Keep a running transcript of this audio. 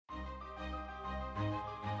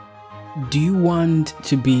Do you want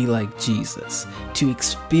to be like Jesus, to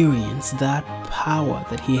experience that power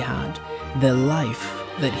that he had, the life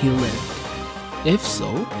that he lived? If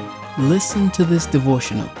so, listen to this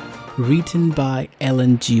devotional written by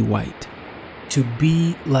Ellen G. White. To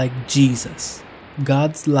be like Jesus,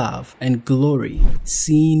 God's love and glory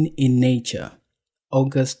seen in nature.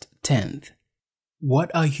 August 10th.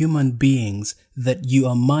 What are human beings that you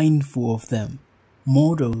are mindful of them,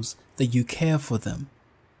 mortals that you care for them?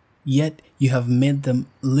 Yet you have made them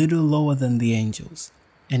little lower than the angels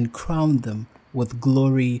and crowned them with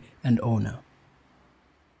glory and honor.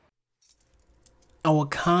 Our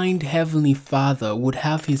kind Heavenly Father would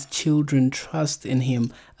have his children trust in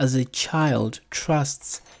him as a child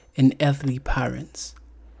trusts in earthly parents.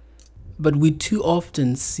 But we too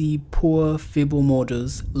often see poor, feeble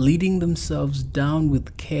mortals leading themselves down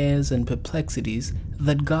with cares and perplexities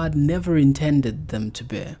that God never intended them to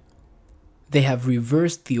bear. They have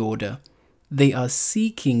reversed the order. They are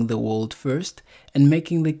seeking the world first and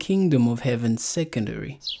making the kingdom of heaven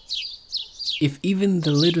secondary. If even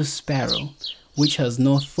the little sparrow, which has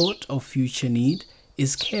no thought of future need,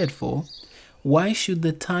 is cared for, why should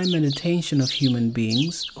the time and attention of human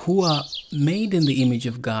beings who are made in the image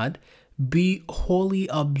of God be wholly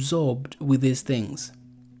absorbed with these things?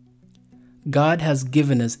 God has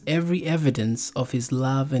given us every evidence of his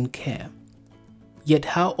love and care. Yet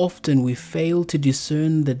how often we fail to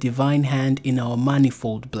discern the divine hand in our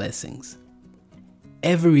manifold blessings.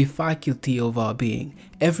 Every faculty of our being,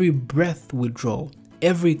 every breath we draw,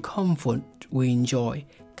 every comfort we enjoy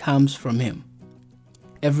comes from him.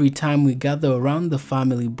 Every time we gather around the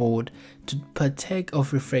family board to partake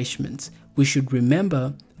of refreshments, we should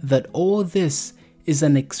remember that all this is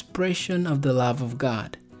an expression of the love of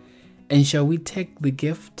God. And shall we take the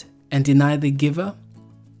gift and deny the giver?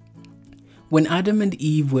 When Adam and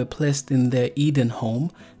Eve were placed in their Eden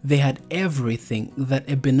home, they had everything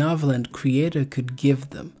that a benevolent creator could give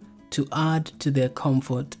them to add to their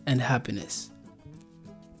comfort and happiness.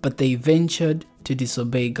 But they ventured to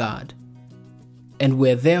disobey God and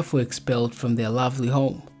were therefore expelled from their lovely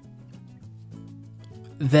home.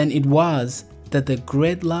 Then it was that the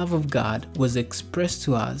great love of God was expressed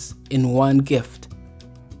to us in one gift,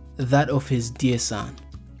 that of his dear Son.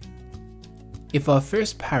 If our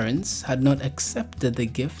first parents had not accepted the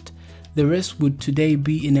gift, the rest would today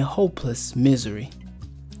be in a hopeless misery.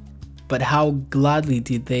 But how gladly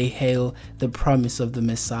did they hail the promise of the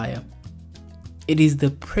Messiah. It is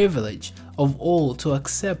the privilege of all to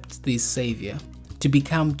accept this Savior, to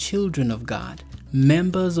become children of God,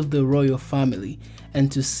 members of the royal family,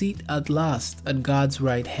 and to sit at last at God's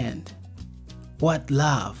right hand. What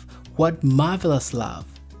love, what marvelous love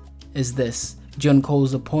is this John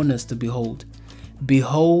calls upon us to behold.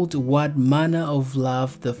 Behold what manner of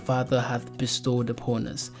love the Father hath bestowed upon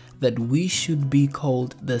us, that we should be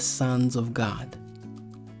called the sons of God.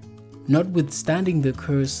 Notwithstanding the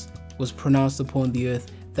curse was pronounced upon the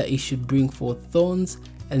earth that it should bring forth thorns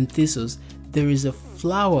and thistles, there is a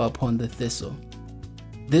flower upon the thistle.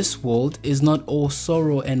 This world is not all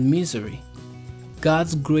sorrow and misery.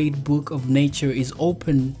 God's great book of nature is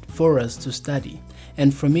open for us to study,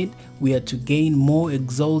 and from it we are to gain more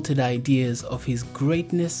exalted ideas of his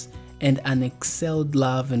greatness and unexcelled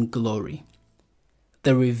love and glory.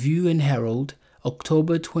 The Review and Herald,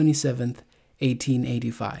 October 27th,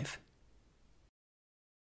 1885.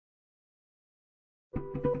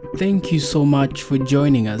 Thank you so much for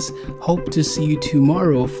joining us. Hope to see you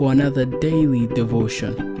tomorrow for another daily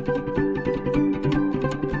devotion.